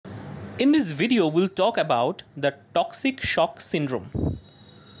In this video, we'll talk about the toxic shock syndrome.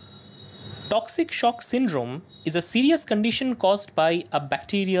 Toxic shock syndrome is a serious condition caused by a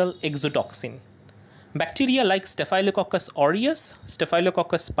bacterial exotoxin. Bacteria like Staphylococcus aureus,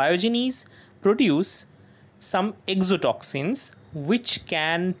 Staphylococcus pyogenes produce some exotoxins which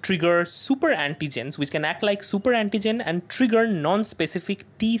can trigger superantigens, which can act like superantigen and trigger non-specific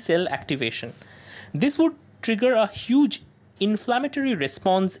T cell activation. This would trigger a huge inflammatory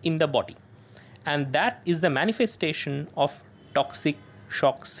response in the body, and that is the manifestation of toxic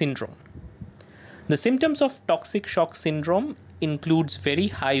shock syndrome. The symptoms of toxic shock syndrome includes very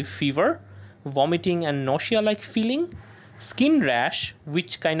high fever, vomiting and nausea-like feeling, skin rash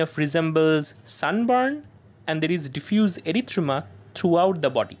which kind of resembles sunburn, and there is diffuse erythema throughout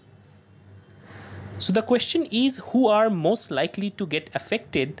the body. So the question is, who are most likely to get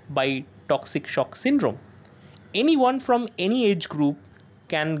affected by toxic shock syndrome? Anyone from any age group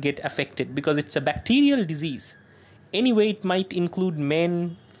can get affected because it's a bacterial disease. Anyway, it might include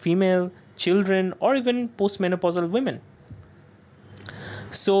men, female, children, or even postmenopausal women.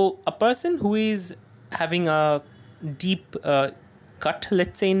 So a person who is having a deep cut,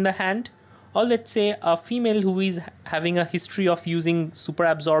 let's say in the hand, or let's say a female who is having a history of using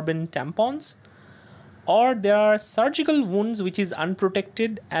superabsorbent tampons, or there are surgical wounds which is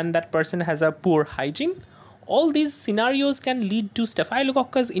unprotected and that person has a poor hygiene. All these scenarios can lead to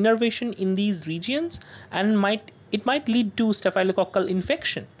staphylococcus innervation in these regions, and it might lead to staphylococcal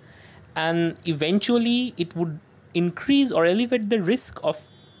infection, and eventually it would increase or elevate the risk of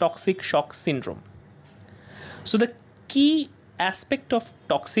toxic shock syndrome. So the key aspect of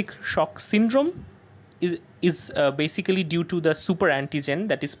toxic shock syndrome is basically due to the superantigen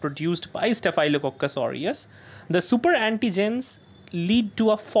that is produced by Staphylococcus aureus. The superantigens lead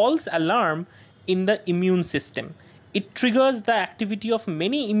to a false alarm in the immune system. It triggers the activity of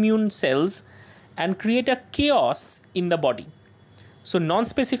many immune cells and create a chaos in the body. So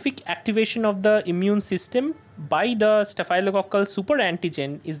non-specific activation of the immune system by the staphylococcal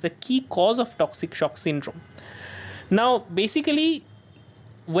superantigen is the key cause of toxic shock syndrome. Now, basically,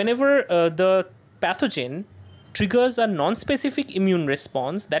 whenever the pathogen triggers a non-specific immune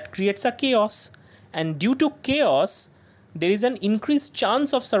response, that creates a chaos, and due to chaos, there is an increased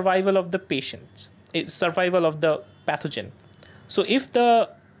chance of survival of the survival of the pathogen. So if the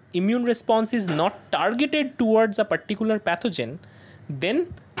immune response is not targeted towards a particular pathogen,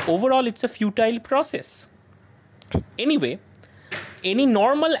 then overall it's a futile process. Anyway, any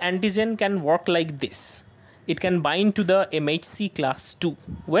normal antigen can work like this. It can bind to the MHC class 2,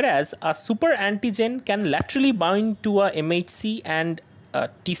 whereas a super antigen can laterally bind to a MHC, and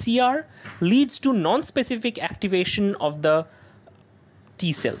TCR leads to non-specific activation of the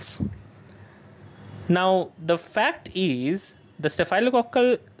T cells. Now, the fact is, the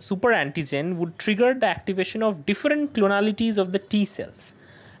staphylococcal superantigen would trigger the activation of different clonalities of the T cells,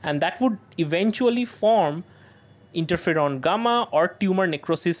 and that would eventually form interferon gamma or tumor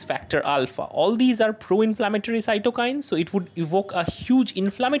necrosis factor alpha. All these are pro-inflammatory cytokines, so it would evoke a huge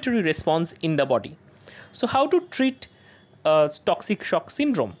inflammatory response in the body. So how to treat toxic shock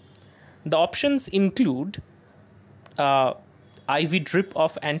syndrome? The options include IV drip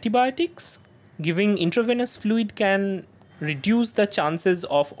of antibiotics. Giving intravenous fluid can reduce the chances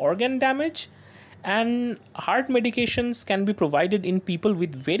of organ damage, and heart medications can be provided in people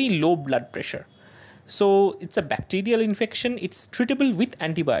with very low blood pressure. So it's a bacterial infection, it's treatable with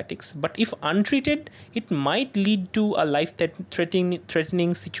antibiotics, but if untreated, it might lead to a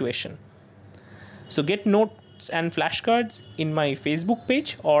life-threatening situation. So get notes and flashcards in my Facebook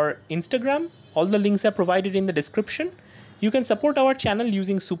page or Instagram. All the links are provided in the description. You can support our channel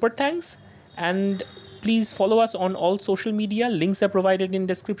using super thanks, and please follow us on all social media. Links are provided in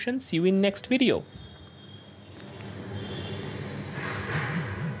description. See you in next video.